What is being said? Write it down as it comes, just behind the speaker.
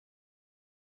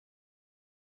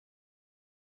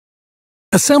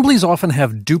Assemblies often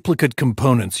have duplicate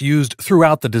components used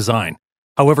throughout the design.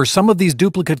 However, some of these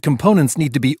duplicate components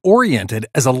need to be oriented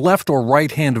as a left or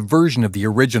right-hand version of the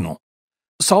original.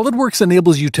 Solidworks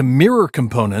enables you to mirror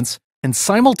components and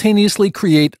simultaneously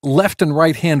create left and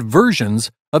right-hand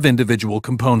versions of individual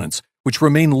components, which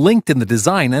remain linked in the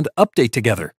design and update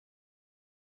together.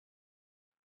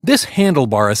 This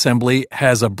handlebar assembly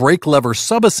has a brake lever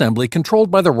subassembly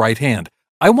controlled by the right hand.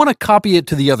 I want to copy it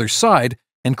to the other side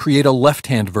and create a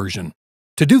left-hand version.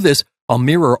 To do this, I'll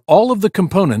mirror all of the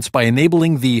components by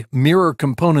enabling the Mirror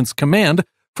Components command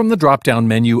from the drop-down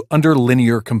menu under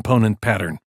Linear Component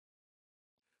Pattern.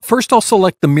 First, I'll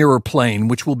select the mirror plane,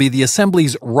 which will be the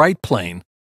assembly's right plane.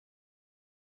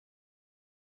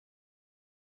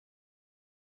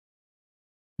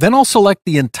 Then I'll select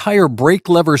the entire brake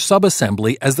lever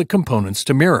subassembly as the components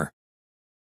to mirror.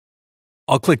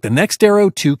 I'll click the next arrow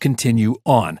to continue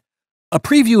on. A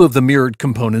preview of the mirrored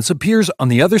components appears on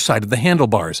the other side of the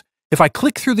handlebars. If I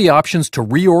click through the options to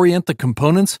reorient the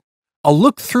components, I'll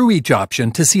look through each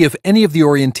option to see if any of the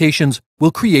orientations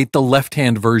will create the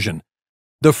left-hand version.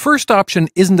 The first option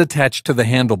isn't attached to the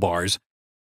handlebars.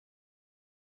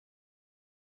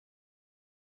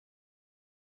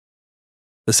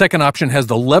 The second option has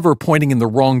the lever pointing in the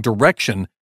wrong direction.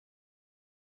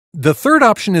 The third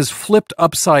option is flipped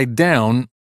upside down.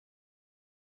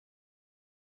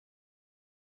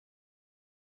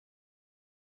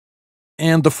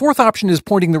 And the fourth option is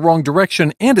pointing the wrong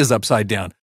direction and is upside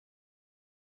down.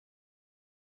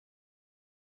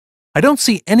 I don't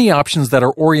see any options that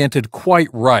are oriented quite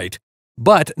right,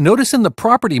 but notice in the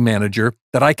Property Manager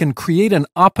that I can create an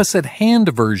opposite hand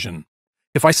version.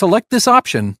 If I select this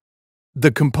option,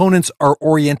 the components are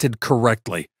oriented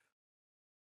correctly.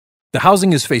 The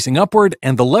housing is facing upward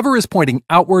and the lever is pointing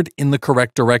outward in the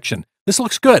correct direction. This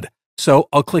looks good, so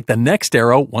I'll click the next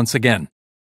arrow once again.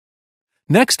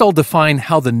 Next, I'll define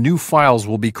how the new files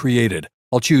will be created.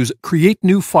 I'll choose Create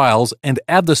New Files and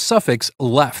add the suffix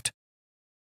left.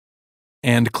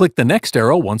 And click the next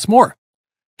arrow once more.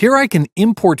 Here I can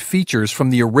import features from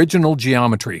the original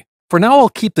geometry. For now, I'll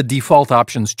keep the default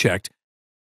options checked.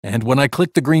 And when I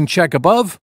click the green check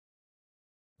above,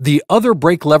 the other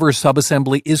brake lever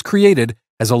subassembly is created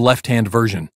as a left-hand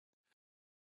version.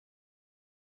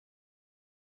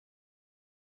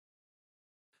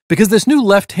 Because this new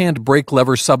left-hand brake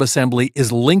lever subassembly is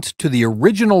linked to the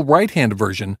original right-hand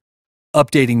version,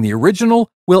 updating the original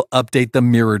will update the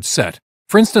mirrored set.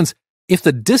 For instance, if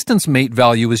the distance mate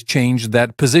value is changed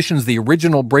that positions the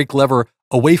original brake lever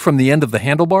away from the end of the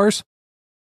handlebars,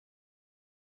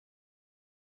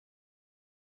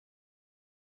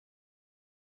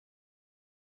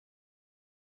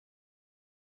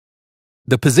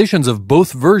 the positions of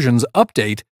both versions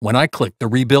update when I click the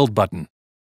Rebuild button.